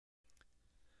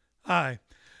Hi.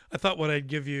 I thought what I'd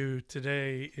give you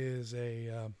today is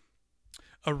a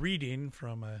reading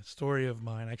from a story of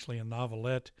mine, actually a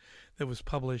novelette that was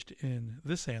published in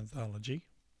this anthology,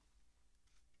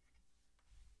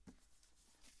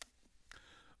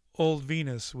 Old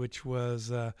Venus, which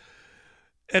was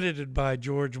edited by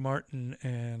George Martin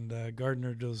and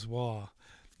Gardner Dozois.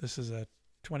 This is a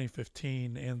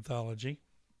 2015 anthology.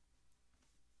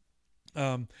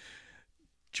 Um,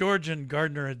 George and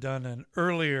Gardner had done an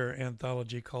earlier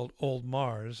anthology called Old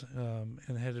Mars,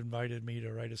 and had invited me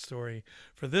to write a story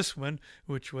for this one,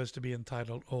 which was to be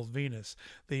entitled Old Venus.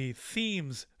 The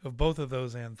themes of both of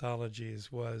those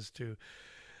anthologies was to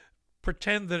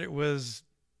pretend that it was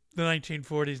the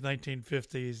 1940s,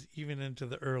 1950s, even into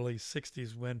the early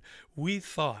 60s when we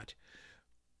thought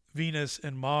Venus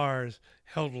and Mars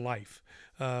held life,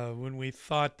 when we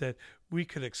thought that we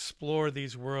could explore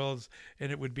these worlds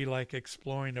and it would be like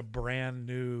exploring a brand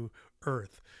new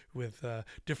Earth with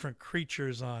different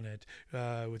creatures on it,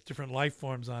 with different life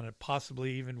forms on it,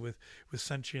 possibly even with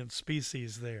sentient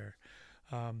species there.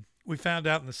 We found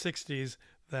out in the 60s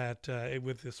that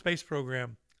with the space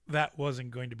program, that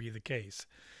wasn't going to be the case.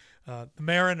 The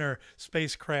Mariner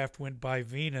spacecraft went by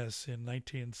Venus in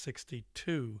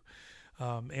 1962,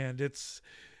 and its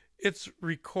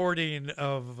recording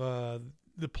of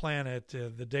the planet,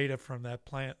 the data from that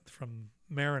planet from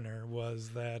Mariner was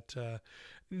that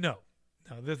no,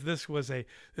 no, this was a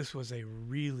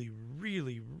really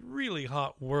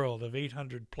hot world of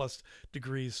 800 plus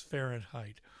degrees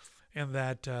Fahrenheit, and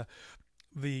that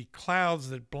the clouds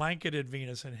that blanketed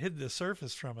Venus and hid the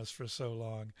surface from us for so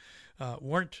long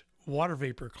weren't water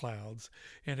vapor clouds,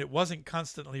 and it wasn't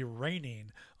constantly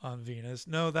raining on Venus.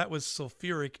 No, that was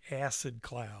sulfuric acid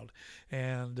cloud,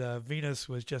 and Venus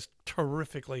was just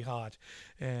terrifically hot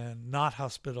and not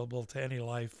hospitable to any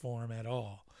life form at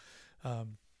all.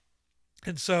 Um,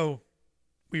 and so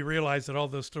we realized that all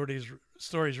those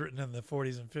stories written in the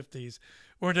 40s and 50s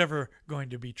weren't ever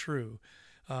going to be true.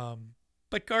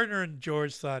 But Gardner and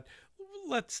George thought,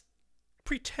 let's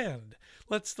pretend.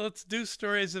 Let's do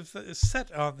stories of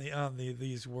set on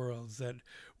these worlds that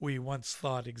we once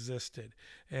thought existed.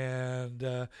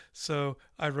 And so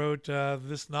I wrote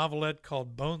this novelette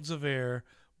called Bones of Air,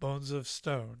 Bones of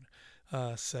Stone,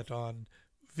 set on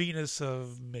Venus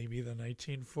of maybe the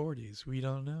 1940s. We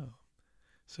don't know.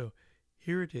 So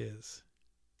here it is.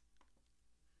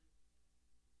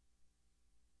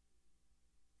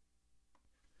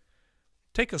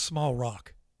 Take a small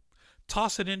rock,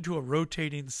 toss it into a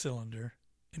rotating cylinder,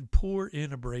 and pour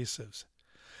in abrasives.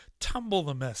 Tumble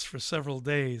the mess for several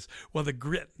days while the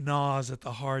grit gnaws at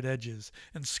the hard edges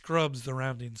and scrubs the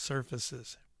rounding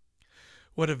surfaces.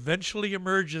 What eventually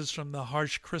emerges from the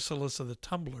harsh chrysalis of the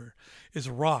tumbler is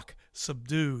rock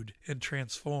subdued and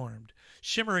transformed,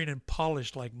 shimmering and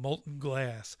polished like molten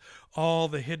glass, all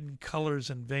the hidden colors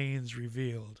and veins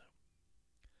revealed.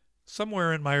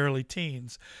 Somewhere in my early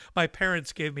teens, my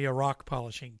parents gave me a rock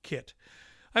polishing kit.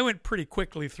 I went pretty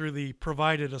quickly through the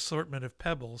provided assortment of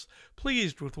pebbles,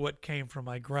 pleased with what came from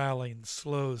my growling,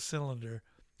 slow cylinder,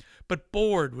 but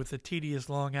bored with the tedious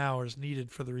long hours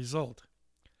needed for the result.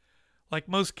 Like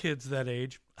most kids that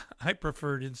age, I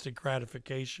preferred instant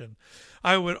gratification.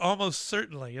 I would almost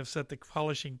certainly have set the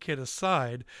polishing kit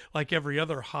aside, like every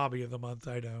other hobby of the month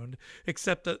I'd owned,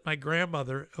 except that my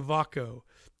grandmother, Ivako,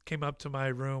 came up to my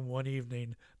room one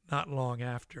evening not long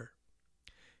after.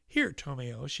 Here,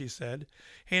 Tomeo, she said,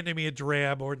 handing me a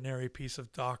drab, ordinary piece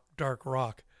of dark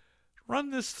rock. Run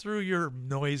this through your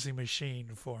noisy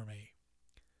machine for me.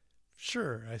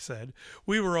 Sure, I said.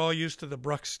 We were all used to the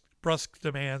brusque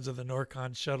demands of the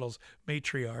Norcon shuttle's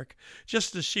matriarch,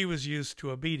 just as she was used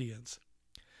to obedience.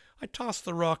 I tossed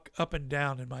the rock up and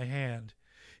down in my hand.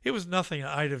 It was nothing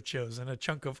I'd have chosen, a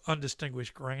chunk of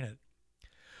undistinguished granite.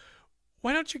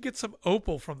 Why don't you get some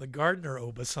opal from the gardener,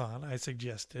 Obasan? I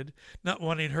suggested, not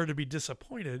wanting her to be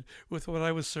disappointed with what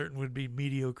I was certain would be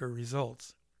mediocre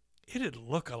results. It'd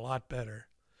look a lot better.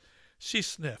 She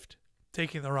sniffed,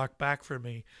 taking the rock back from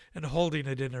me and holding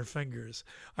it in her fingers.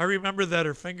 I remember that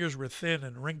her fingers were thin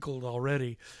and wrinkled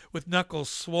already, with knuckles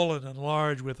swollen and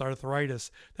large with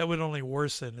arthritis that would only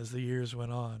worsen as the years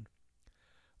went on.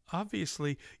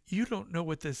 Obviously, you don't know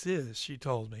what this is, she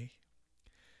told me.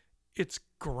 It's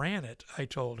granite, I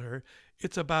told her.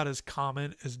 It's about as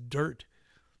common as dirt.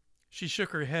 She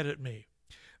shook her head at me.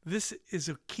 This is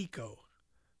a Kiko.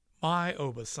 My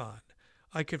Obasan.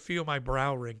 I could feel my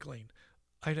brow wrinkling.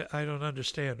 I don't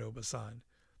understand, Obasan.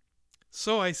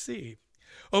 So I see.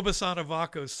 Obasan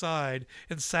Ivako sighed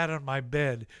and sat on my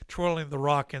bed, twirling the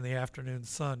rock in the afternoon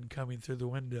sun coming through the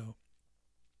window.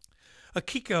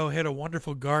 Akiko had a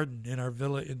wonderful garden in our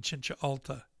villa in Chincha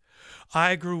Alta.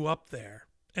 I grew up there,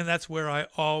 and that's where I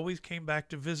always came back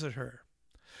to visit her.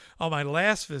 On my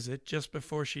last visit, just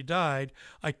before she died,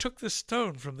 I took this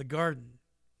stone from the garden.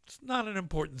 It's not an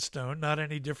important stone, not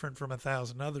any different from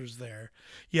 1,000 others there.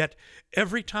 Yet,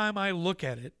 every time I look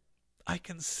at it, I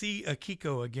can see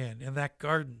Akiko again in that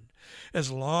garden. As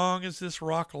long as this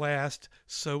rock lasts,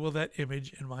 so will that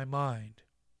image in my mind.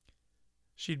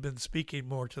 She'd been speaking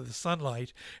more to the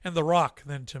sunlight and the rock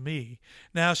than to me.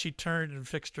 Now she turned and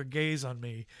fixed her gaze on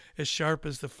me, as sharp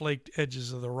as the flaked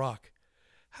edges of the rock.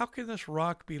 How can this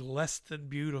rock be less than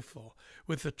beautiful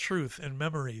with the truth and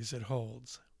memories it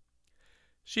holds?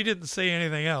 She didn't say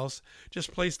anything else,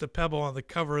 just placed a pebble on the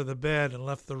cover of the bed and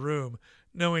left the room,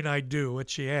 knowing I'd do what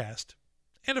she asked.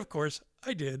 And of course,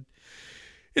 I did.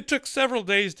 It took several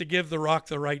days to give the rock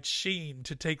the right sheen,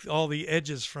 to take all the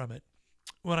edges from it.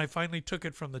 When I finally took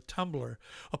it from the tumbler,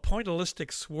 a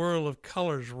pointillistic swirl of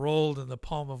colors rolled in the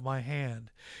palm of my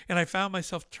hand, and I found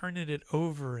myself turning it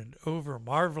over and over,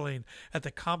 marveling at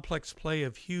the complex play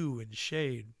of hue and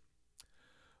shade.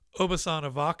 Obasan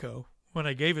Avako, when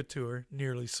I gave it to her,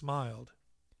 nearly smiled.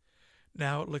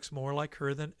 Now it looks more like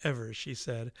her than ever, she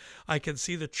said. I can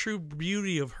see the true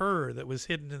beauty of her that was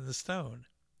hidden in the stone.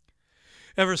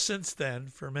 Ever since then,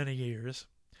 for many years,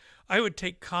 I would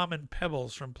take common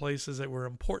pebbles from places that were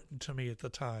important to me at the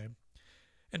time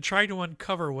and try to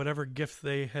uncover whatever gift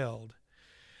they held.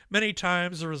 Many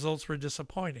times the results were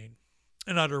disappointing,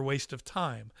 an utter waste of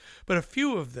time, but a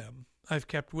few of them I've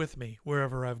kept with me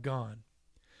wherever I've gone.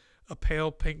 A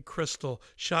pale pink crystal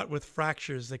shot with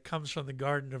fractures that comes from the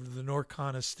garden of the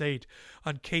Norcon estate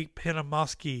on Cape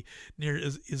Hinamoski near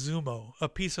Izumo, a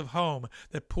piece of home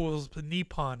that pulls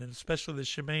Nippon and especially the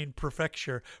Shimane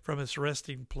prefecture from its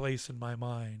resting place in my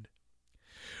mind.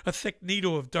 A thick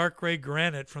needle of dark gray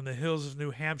granite from the hills of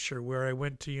New Hampshire where I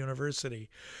went to university,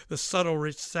 the subtle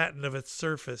rich satin of its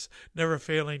surface never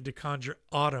failing to conjure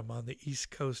autumn on the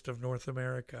east coast of North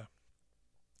America.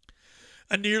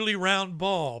 A nearly round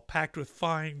ball packed with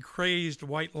fine, crazed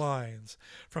white lines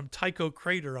from Tycho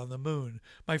Crater on the moon,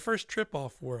 my first trip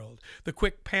off-world, the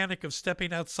quick panic of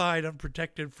stepping outside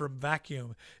unprotected from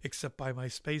vacuum except by my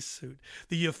spacesuit,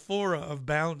 the euphoria of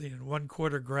bounding in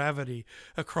 1/4 gravity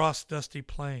across dusty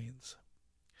plains.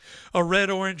 A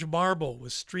red-orange marble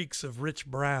with streaks of rich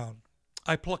brown.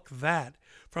 I plucked that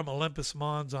from Olympus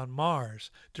Mons on Mars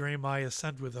during my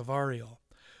ascent with Avariel.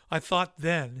 I thought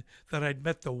then that I'd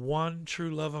met the one true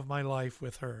love of my life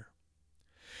with her.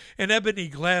 An ebony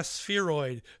glass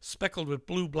spheroid speckled with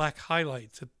blue-black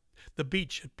highlights at the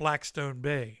beach at Blackstone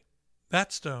Bay.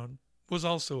 That stone was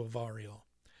also Avariel.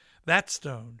 That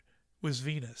stone was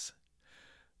Venus.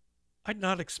 I'd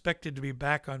not expected to be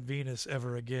back on Venus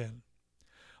ever again.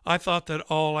 I thought that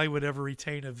all I would ever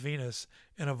retain of Venus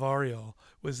and Avariel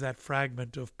was that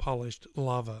fragment of polished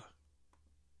lava.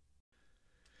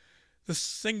 The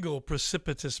single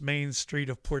precipitous main street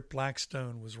of Port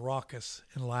Blackstone was raucous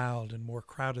and loud and more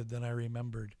crowded than I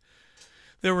remembered.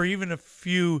 There were even a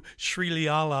few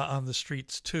Sriliala on the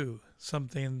streets too,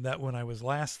 something that when I was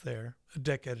last there, a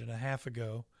decade and a half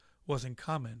ago, wasn't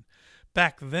common.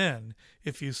 Back then,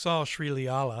 if you saw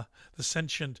Sriliala, the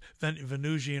sentient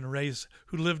Venusian race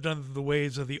who lived under the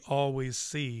waves of the always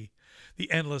sea, the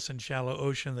endless and shallow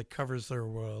ocean that covers their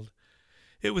world,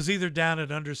 it was either down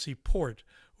at Undersea Port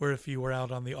or if you were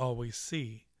out on the always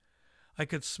sea. I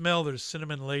could smell their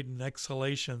cinnamon-laden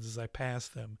exhalations as I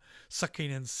passed them,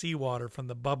 sucking in seawater from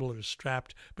the bubblers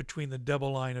strapped between the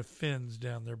double line of fins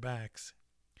down their backs.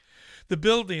 The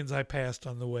buildings I passed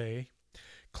on the way,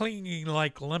 clinging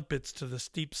like limpets to the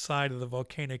steep side of the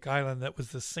volcanic island that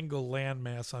was the single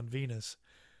landmass on Venus,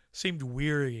 seemed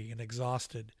weary and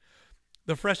exhausted.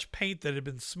 The fresh paint that had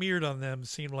been smeared on them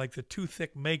seemed like the too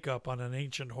thick makeup on an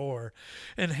ancient whore,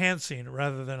 enhancing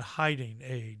rather than hiding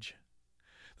age.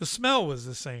 The smell was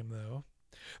the same, though.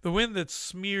 The wind that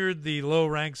smeared the low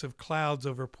ranks of clouds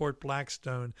over Port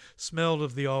Blackstone smelled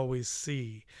of the always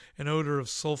sea, an odor of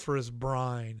sulphurous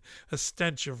brine, a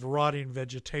stench of rotting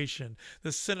vegetation,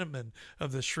 the cinnamon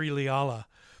of the Sriliala.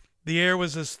 The air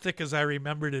was as thick as I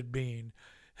remembered it being,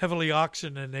 heavily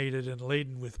oxygenated and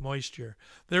laden with moisture.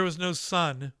 There was no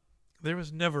sun. There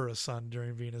was never a sun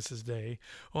during Venus's day,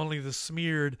 only the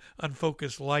smeared,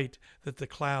 unfocused light that the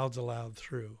clouds allowed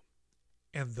through.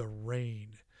 And the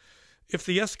rain. If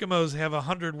the Eskimos have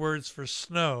 100 words for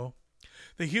snow,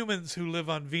 the humans who live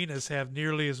on Venus have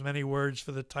nearly as many words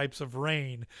for the types of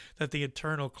rain that the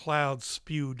eternal clouds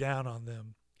spew down on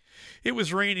them. It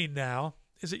was raining now,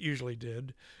 as it usually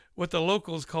did, what the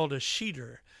locals called a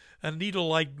sheeter, A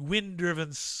needle-like,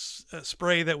 wind-driven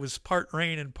spray that was part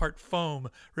rain and part foam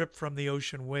ripped from the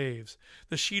ocean waves.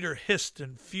 The sheeter hissed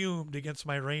and fumed against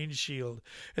my rain shield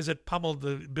as it pummeled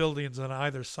the buildings on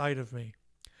either side of me.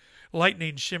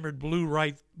 Lightning shimmered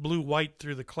blue-white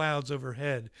through the clouds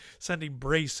overhead, sending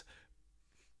brief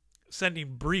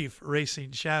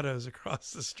racing shadows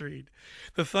across the street.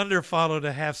 The thunder followed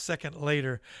a half-second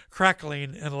later,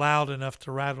 crackling and loud enough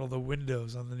to rattle the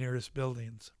windows on the nearest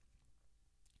buildings.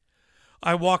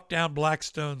 I walked down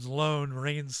Blackstone's lone,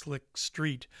 rain-slicked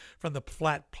street from the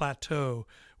flat plateau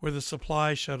where the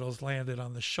supply shuttles landed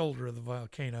on the shoulder of the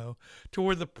volcano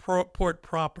toward the port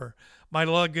proper, my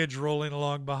luggage rolling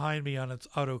along behind me on its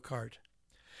auto cart.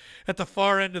 At the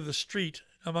far end of the street,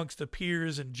 amongst the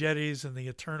piers and jetties and the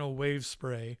eternal wave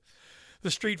spray, the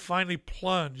street finally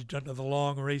plunged under the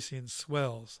long racing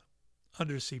swells.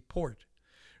 Undersea port,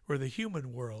 where the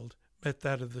human world met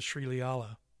that of the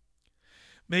Sriliala.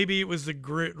 Maybe it was the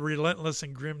relentless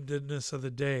and grim deadness of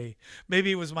the day.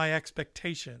 Maybe it was my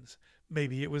expectations.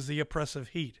 Maybe it was the oppressive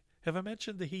heat. Have I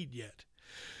mentioned the heat yet?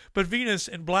 But Venus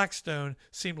in Blackstone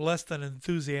seemed less than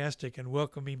enthusiastic in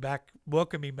welcoming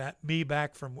me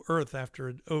back from Earth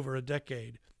after over a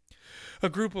decade. A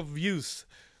group of youths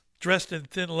dressed in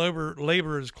thin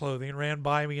laborers' clothing ran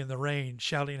by me in the rain,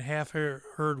 shouting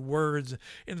half-heard words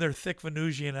in their thick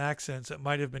Venusian accents that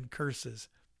might have been curses.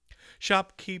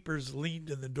 Shopkeepers leaned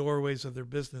in the doorways of their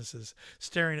businesses,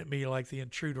 staring at me like the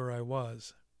intruder I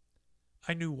was.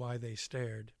 I knew why they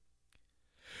stared.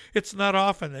 It's not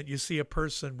often that you see a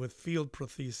person with field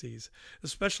prostheses,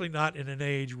 especially not in an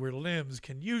age where limbs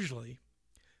can usually,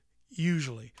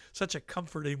 such a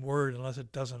comforting word unless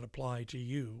it doesn't apply to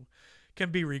you,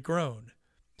 can be regrown.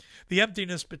 The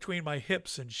emptiness between my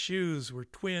hips and shoes were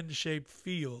twin-shaped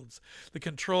fields, the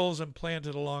controls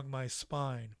implanted along my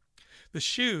spine. The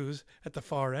shoes, at the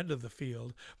far end of the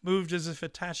field, moved as if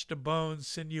attached to bone,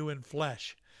 sinew, and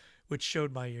flesh, which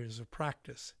showed my years of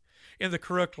practice. In the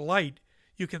correct light,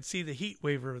 you can see the heat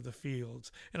waver of the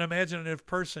fields. An imaginative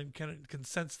person can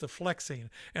sense the flexing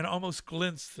and almost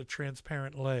glimpse the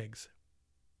transparent legs.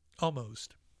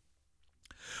 Almost.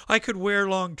 I could wear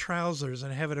long trousers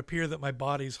and have it appear that my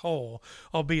body's whole,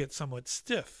 albeit somewhat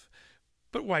stiff.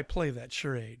 But why play that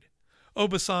charade?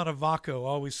 Obasan Avako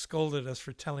always scolded us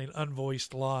for telling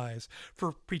unvoiced lies,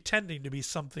 for pretending to be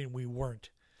something we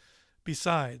weren't.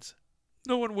 Besides,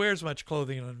 no one wears much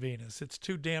clothing on Venus. It's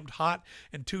too damned hot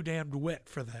and too damned wet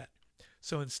for that.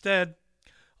 So instead,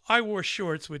 I wore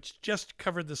shorts which just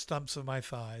covered the stumps of my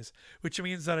thighs, which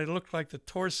means that I looked like the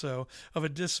torso of a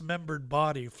dismembered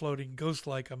body floating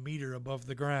ghost-like a meter above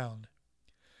the ground.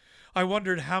 I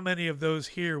wondered how many of those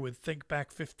here would think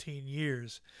back 15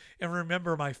 years and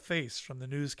remember my face from the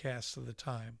newscasts of the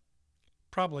time.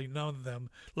 Probably none of them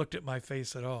looked at my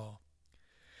face at all.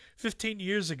 15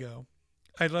 years ago,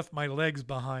 I'd left my legs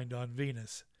behind on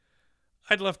Venus.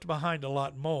 I'd left behind a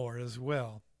lot more as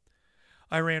well.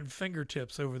 I ran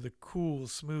fingertips over the cool,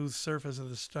 smooth surface of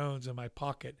the stones in my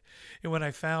pocket, and when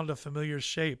I found a familiar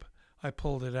shape, I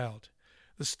pulled it out.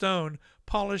 The stone,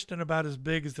 polished and about as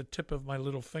big as the tip of my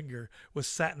little finger, was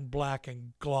satin black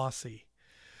and glossy.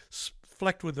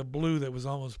 Flecked with a blue that was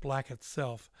almost black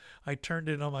itself, I turned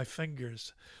it on my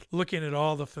fingers, looking at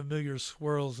all the familiar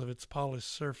swirls of its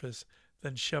polished surface,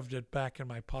 then shoved it back in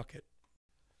my pocket.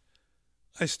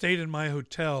 I stayed in my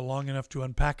hotel long enough to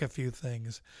unpack a few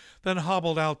things, then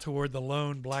hobbled out toward the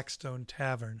lone Blackstone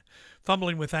tavern,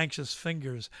 fumbling with anxious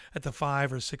fingers at the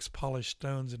 5 or 6 polished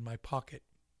stones in my pocket.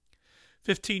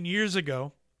 15 years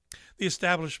ago, the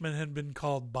establishment had been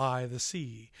called By the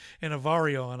Sea, and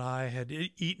Avario and I had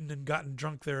eaten and gotten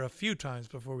drunk there a few times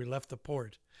before we left the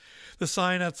port. The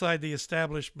sign outside the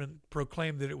establishment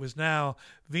proclaimed that it was now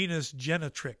Venus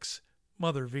Genetrix,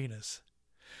 Mother Venus.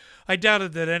 I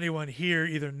doubted that anyone here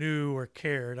either knew or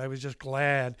cared. I was just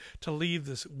glad to leave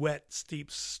the wet, steep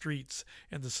streets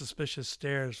and the suspicious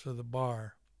stares for the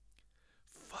bar.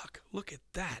 "Fuck, look at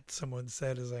that," someone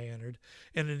said as I entered,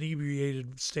 in an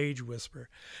inebriated stage whisper.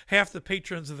 Half the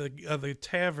patrons of the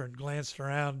tavern glanced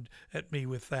around at me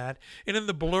with that, and in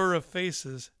the blur of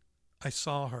faces, I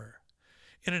saw her.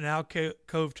 In an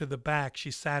alcove to the back,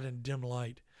 she sat in dim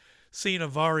light. Seeing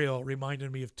Avario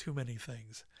reminded me of too many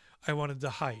things. I wanted to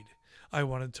hide. I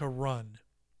wanted to run.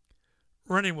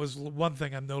 Running was one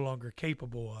thing I'm no longer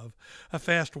capable of. A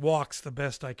fast walk's the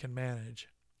best I can manage.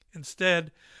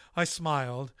 Instead, I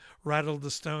smiled, rattled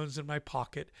the stones in my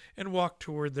pocket, and walked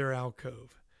toward their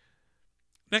alcove.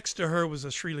 Next to her was a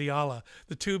Sriliala,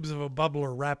 the tubes of a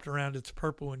bubbler wrapped around its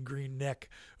purple and green neck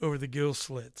over the gill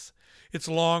slits. Its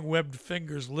long webbed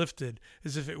fingers lifted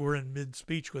as if it were in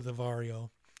mid-speech with Avario.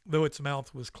 though its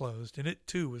mouth was closed, and it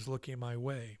too was looking my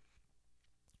way.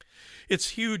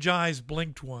 Its huge eyes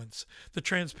blinked once, the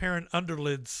transparent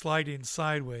underlids sliding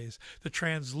sideways, the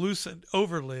translucent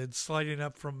overlids sliding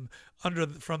up from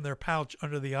their pouch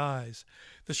under the eyes.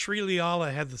 The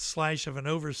Shrileala had the slash of an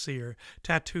overseer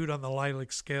tattooed on the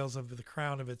lilac scales of the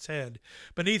crown of its head.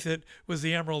 Beneath it was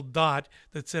the emerald dot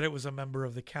that said it was a member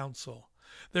of the council.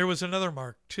 There was another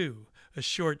mark, too, a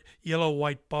short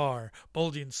yellow-white bar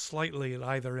bulging slightly at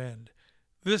either end.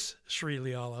 This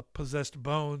Shrileala possessed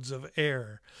bones of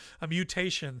air, a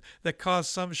mutation that caused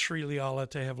some Shrileala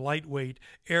to have lightweight,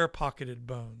 air-pocketed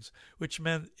bones, which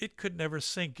meant it could never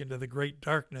sink into the great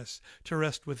darkness to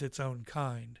rest with its own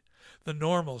kind. The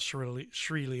normal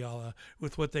Shrileala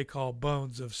with what they call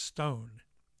bones of stone.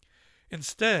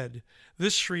 Instead,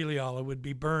 this Shrileala would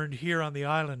be burned here on the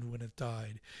island when it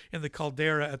died, in the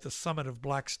caldera at the summit of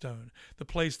Blackstone, the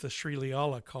place the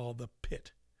Shrileala called the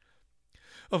Pit.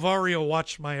 Avario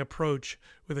watched my approach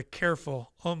with a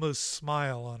careful, almost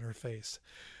smile on her face.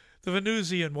 The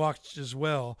Venusian watched as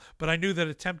well, but I knew that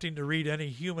attempting to read any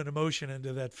human emotion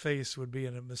into that face would be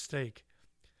a mistake.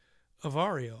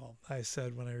 "Avario," I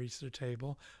said when I reached the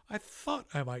table, "I thought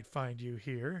I might find you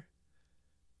here."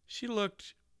 She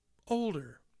looked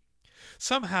older.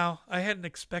 Somehow I hadn't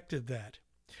expected that.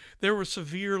 There were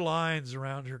severe lines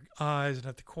around her eyes and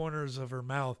at the corners of her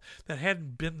mouth that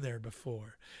hadn't been there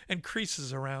before, and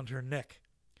creases around her neck.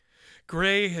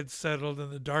 Gray had settled in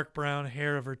the dark brown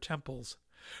hair of her temples.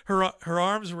 Her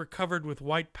arms were covered with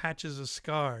white patches of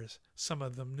scars, some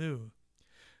of them new.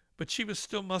 But she was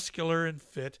still muscular and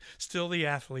fit, still the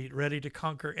athlete, ready to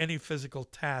conquer any physical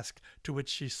task to which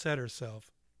she set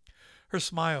herself. Her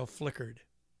smile flickered,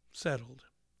 settled.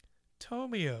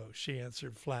 "Tomio," she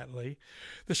answered flatly.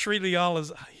 The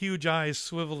Shrileala's huge eyes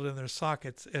swiveled in their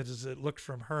sockets as it looked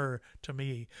from her to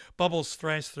me. Bubbles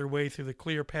thrashed their way through the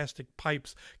clear plastic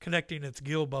pipes connecting its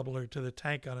gill bubbler to the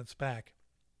tank on its back.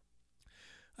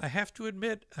 "I have to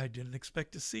admit, I didn't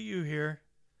expect to see you here."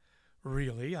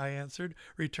 "Really?" I answered,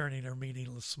 returning her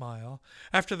meaningless smile.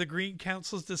 "After the Green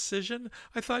Council's decision,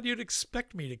 I thought you'd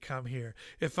expect me to come here,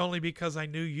 if only because I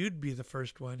knew you'd be the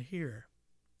first one here."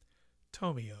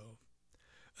 "Tomio."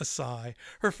 A sigh.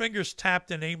 Her fingers tapped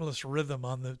in aimless rhythm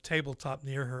on the tabletop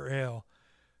near her ale.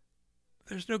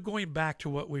 "There's no going back to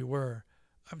what we were.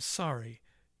 I'm sorry.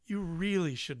 You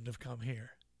really shouldn't have come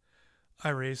here." I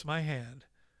raised my hand.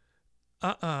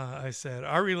 I said.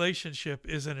 "Our relationship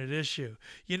isn't at issue.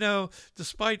 You know,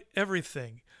 despite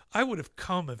everything, I would have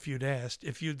come if you'd asked,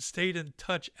 if you'd stayed in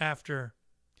touch after—"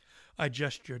 I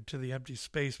gestured to the empty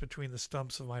space between the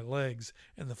stumps of my legs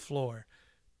and the floor.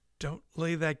 "Don't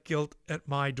lay that guilt at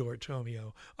my door,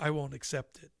 Tomio. I won't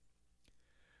accept it."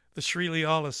 The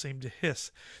Shrileala seemed to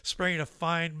hiss, spraying a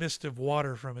fine mist of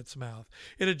water from its mouth.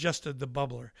 It adjusted the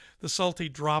bubbler. The salty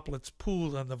droplets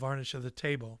pooled on the varnish of the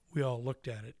table. We all looked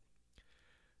at it.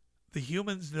 "The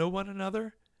humans know one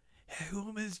another?"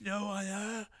 "Humans know one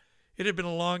another?" It had been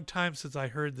a long time since I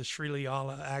heard the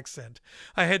Shrileala accent.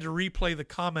 I had to replay the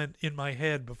comment in my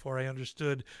head before I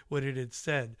understood what it had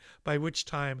said, by which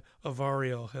time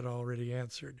Avario had already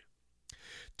answered.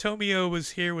 "Tomio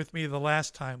was here with me the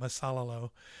last time,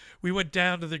 Asalalo. We went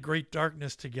down to the great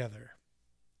darkness together."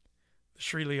 The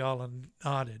Shrileala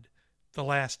nodded. "The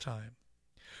last time.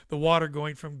 The water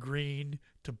going from green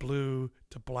to blue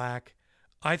to black.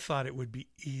 I thought it would be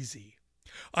easy.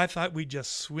 I thought we'd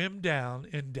just swim down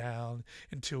and down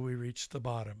until we reached the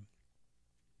bottom."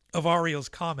 Avario's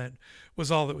comment was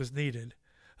all that was needed.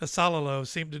 Asalalo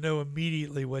seemed to know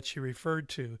immediately what she referred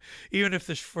to, even if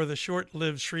for the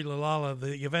short-lived Shrileala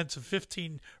the events of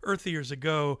 15 Earth years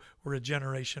ago were a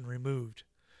generation removed.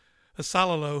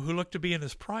 Asalalo, who looked to be in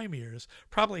his prime years,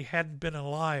 probably hadn't been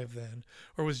alive then,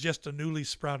 or was just a newly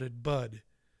sprouted bud.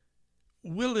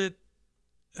 "Will it—"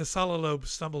 Asalalo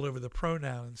stumbled over the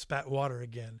pronoun and spat water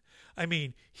again. "I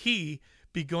mean, he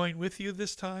be going with you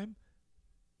this time?"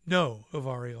 "No,"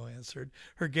 Avario answered.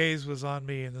 Her gaze was on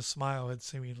me and the smile had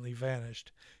seemingly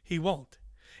vanished. "He won't.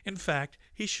 In fact,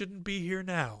 he shouldn't be here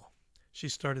now." She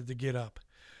started to get up.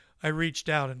 I reached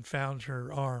out and found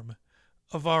her arm.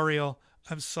 "Avario,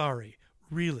 I'm sorry.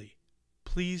 Really.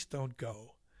 Please don't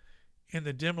go." In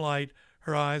the dim light,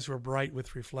 her eyes were bright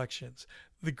with reflections.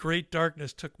 "The great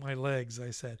darkness took my legs,"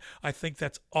 I said. "I think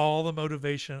that's all the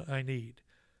motivation I need.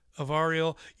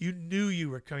 Avario, you knew you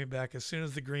were coming back as soon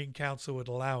as the Green Council would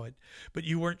allow it, but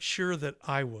you weren't sure that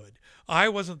I would. I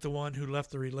wasn't the one who left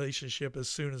the relationship as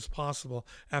soon as possible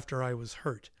after I was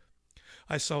hurt."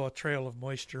 I saw a trail of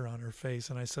moisture on her face,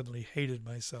 and I suddenly hated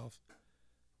myself.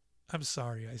 "I'm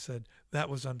sorry," I said. "That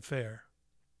was unfair."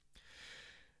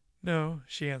 "No,"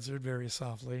 she answered very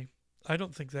softly. I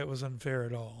don't think that was unfair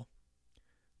at all.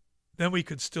 Then we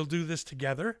could still do this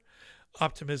together?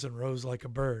 Optimism rose like a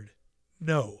bird.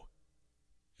 No,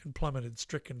 and plummeted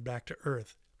stricken back to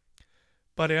earth.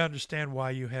 But I understand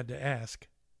why you had to ask.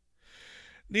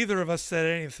 Neither of us said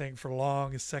anything for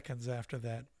long seconds after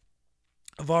that.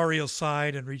 Avariel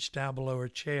sighed and reached down below her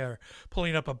chair,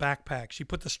 pulling up a backpack. She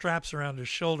put the straps around her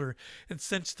shoulder and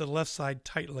cinched the left side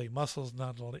tightly, muscles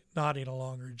knotting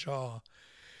along her jaw.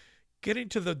 Getting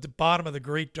to the bottom of the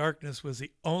great darkness was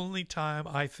the only time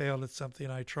I failed at something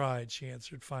I tried, she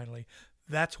answered finally.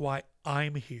 That's why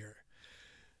I'm here.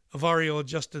 Avariel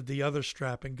adjusted the other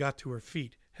strap and got to her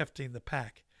feet, hefting the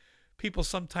pack. People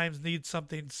sometimes need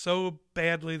something so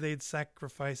badly they'd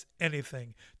sacrifice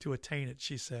anything to attain it,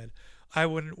 she said. I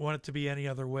wouldn't want it to be any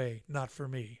other way, not for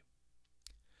me.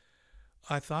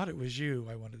 I thought it was you,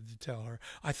 I wanted to tell her.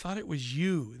 I thought it was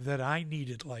you that I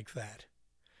needed like that.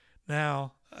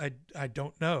 Now, I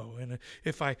don't know, and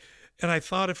I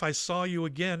thought if I saw you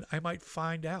again, I might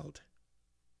find out.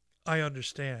 I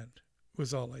understand,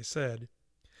 was all I said.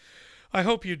 I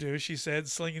hope you do, she said,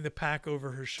 slinging the pack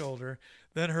over her shoulder.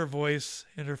 Then her voice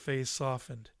and her face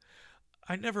softened.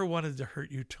 I never wanted to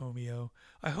hurt you, Tomio.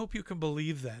 I hope you can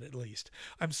believe that, at least.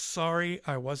 I'm sorry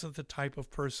I wasn't the type of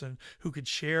person who could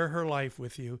share her life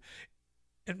with you,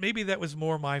 and maybe that was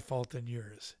more my fault than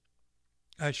yours.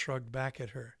 I shrugged back at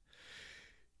her.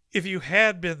 If you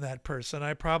had been that person,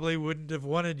 I probably wouldn't have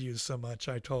wanted you so much,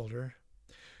 I told her.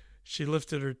 She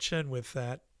lifted her chin with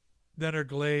that. Then her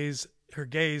gaze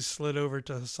slid over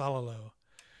to Salalo.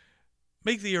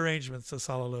 Make the arrangements,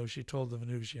 Salalo, she told the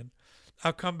Venusian.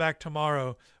 I'll come back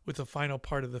tomorrow with the final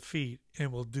part of the feat,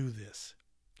 and we'll do this.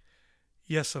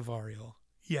 Yes, Avariel,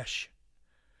 yes.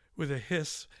 With a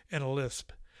hiss and a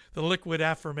lisp, the liquid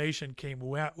affirmation came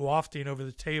wafting over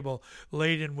the table,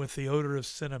 laden with the odor of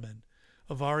cinnamon.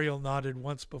 Avariel nodded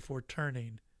once before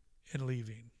turning and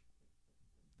leaving.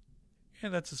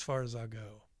 And that's as far as I'll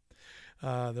go.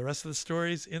 The rest of the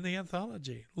story's in the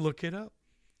anthology. Look it up.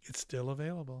 It's still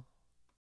available.